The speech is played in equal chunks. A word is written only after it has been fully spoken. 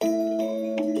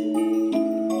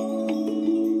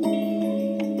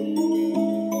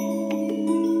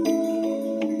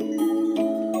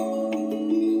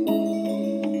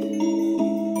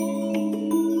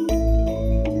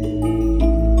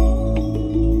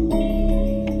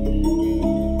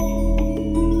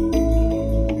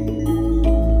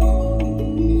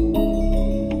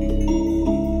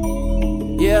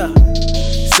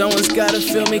gotta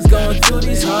feel me going through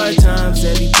these hard times.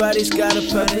 Everybody's got a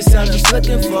purpose, I'm just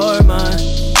looking for mine.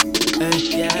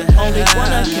 Ay, the only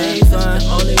one I can't find,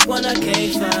 only one I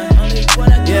can't find, only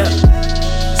one I can't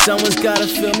find. Someone's gotta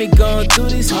feel me going through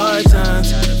these hard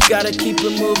times. Gotta keep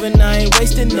it moving, I ain't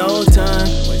wasting no time.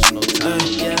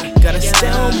 Gotta stay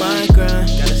on my grind,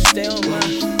 gotta stay on my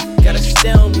grind.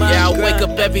 Yeah, I wake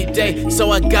up every day, so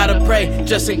I gotta pray,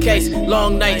 just in case.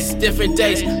 Long nights, different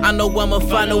days, I know I'ma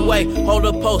find a way. Hold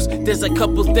a post, there's a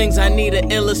couple things I need to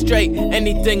illustrate.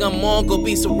 Anything I'm on, gon'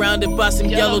 be surrounded by some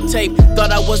yellow tape.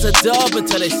 Thought I was a dub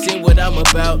until they seen what I'm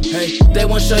about. Hey, they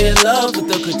won't show you love, but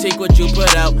they'll critique what you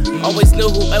put out. Always knew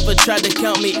whoever tried to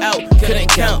count me out couldn't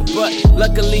count, but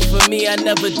luckily for me, I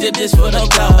never did this for no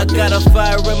clout. I got a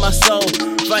fire in my soul,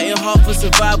 fighting hard for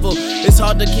survival. It's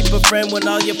hard to keep a friend when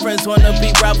all your friends wanna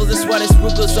be rivals. That's why there's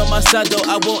rugas on my side though.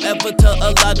 I won't ever tell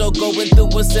a lie though. Going through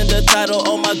what's in the title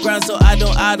on my grind, so I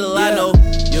don't idle. I know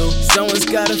someone's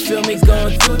gotta feel me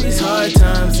going through these hard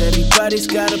times. Everybody's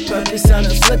got a purpose, I'm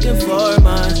just looking for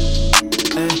mine.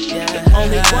 The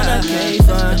only one I can't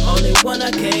find, only one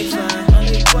I can't find,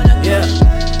 only one I can't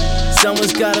find.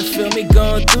 Someone's gotta feel me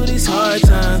going through these hard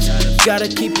times. Gotta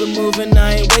keep it moving,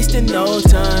 I ain't wasting no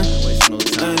time.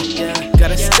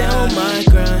 Gotta stay on my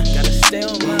grind, gotta stay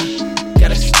on my grind.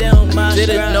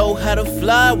 Didn't know how to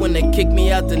fly when they kicked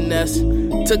me out the nest.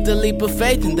 Took the leap of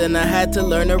faith and then I had to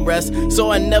learn the rest.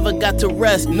 So I never got to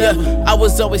rest, never. I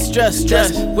was always stressed.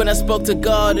 When I spoke to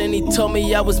God and he told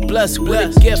me I was blessed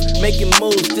with a gift, making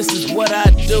moves, this is what I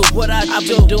do. I've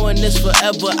been doing this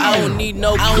forever, I don't need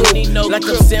no crew. Like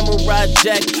a Samurai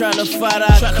Jack trying to fight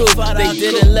our coup. They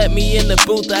didn't let me in the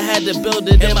booth, I had to build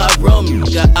it in my room.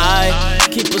 I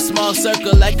keep a small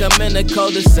circle like I'm in a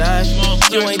cul-de-sac.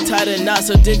 You ain't tied a knot,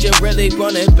 so did you really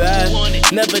want it bad?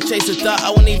 Never chase a thought, I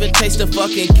won't even chase the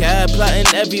fucking cab. Plotting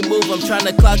every move, I'm trying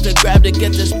to clock the grab to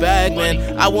get this bag,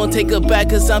 man. I won't take it back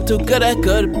cause I'm too good at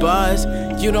goodbyes.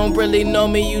 You don't really know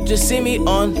me, you just see me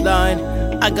online.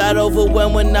 I got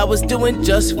overwhelmed when I was doing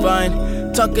just fine.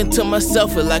 Talking to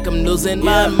myself, feel like I'm losing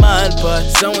my mind. But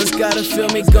someone's gotta feel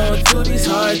me going through these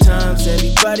hard times.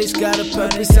 Everybody's got a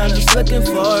purpose, I'm just looking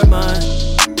for mine.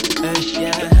 The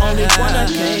only one I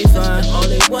can't find,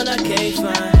 only one I can't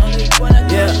find, only one I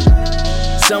can't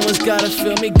find. Someone's gotta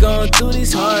feel me going through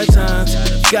these hard times.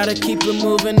 Gotta keep it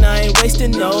moving, I ain't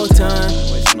wasting no time.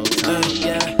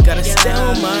 Gotta stay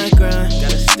on my grind,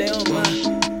 gotta stay on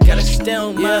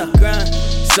my grind.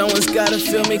 Someone's gotta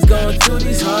feel me going through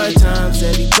these hard times.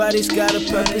 Everybody's got a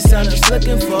purpose, I'm just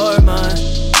looking for mine.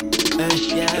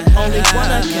 The only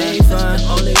one I can't find,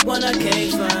 only one I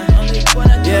can't find, only one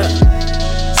I can't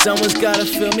find. Someone's gotta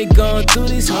feel me going through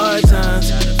these hard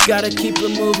times. Gotta keep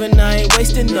it moving, I ain't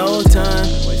wasting no time.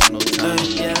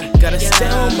 Gotta stay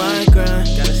on my grind,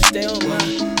 gotta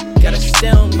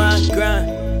stay on my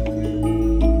grind.